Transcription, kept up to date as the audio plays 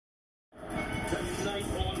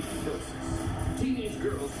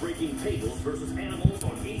making tables versus animals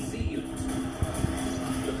on AC units.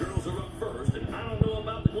 The girls are up first, and I don't know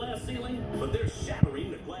about the glass ceiling, but they're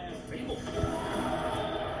shattering the glass table.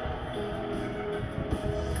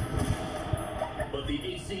 But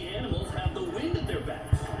the AC animals have the wind at their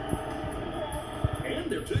backs.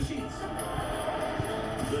 And their tushies.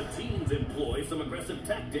 The teens employ some aggressive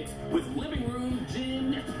tactics with living room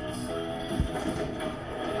gymnastics.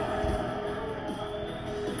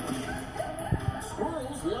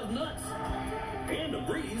 Squirrels love nuts and a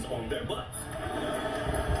breeze on their butts.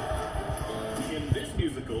 In this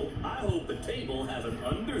musical, I hope the table has an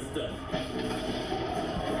understudy.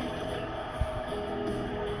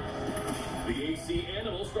 The AC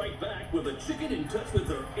animals strike back with a chicken in touch with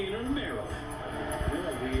their inner marrow. You're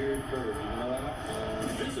a weird bird, you know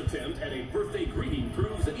that? This attempt at a birthday greeting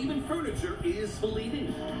proves that even furniture is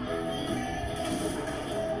fleeting.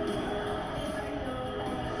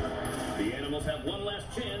 The animals have one last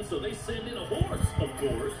chance, so they send in a horse, of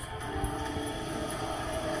course.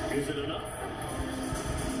 Is it enough?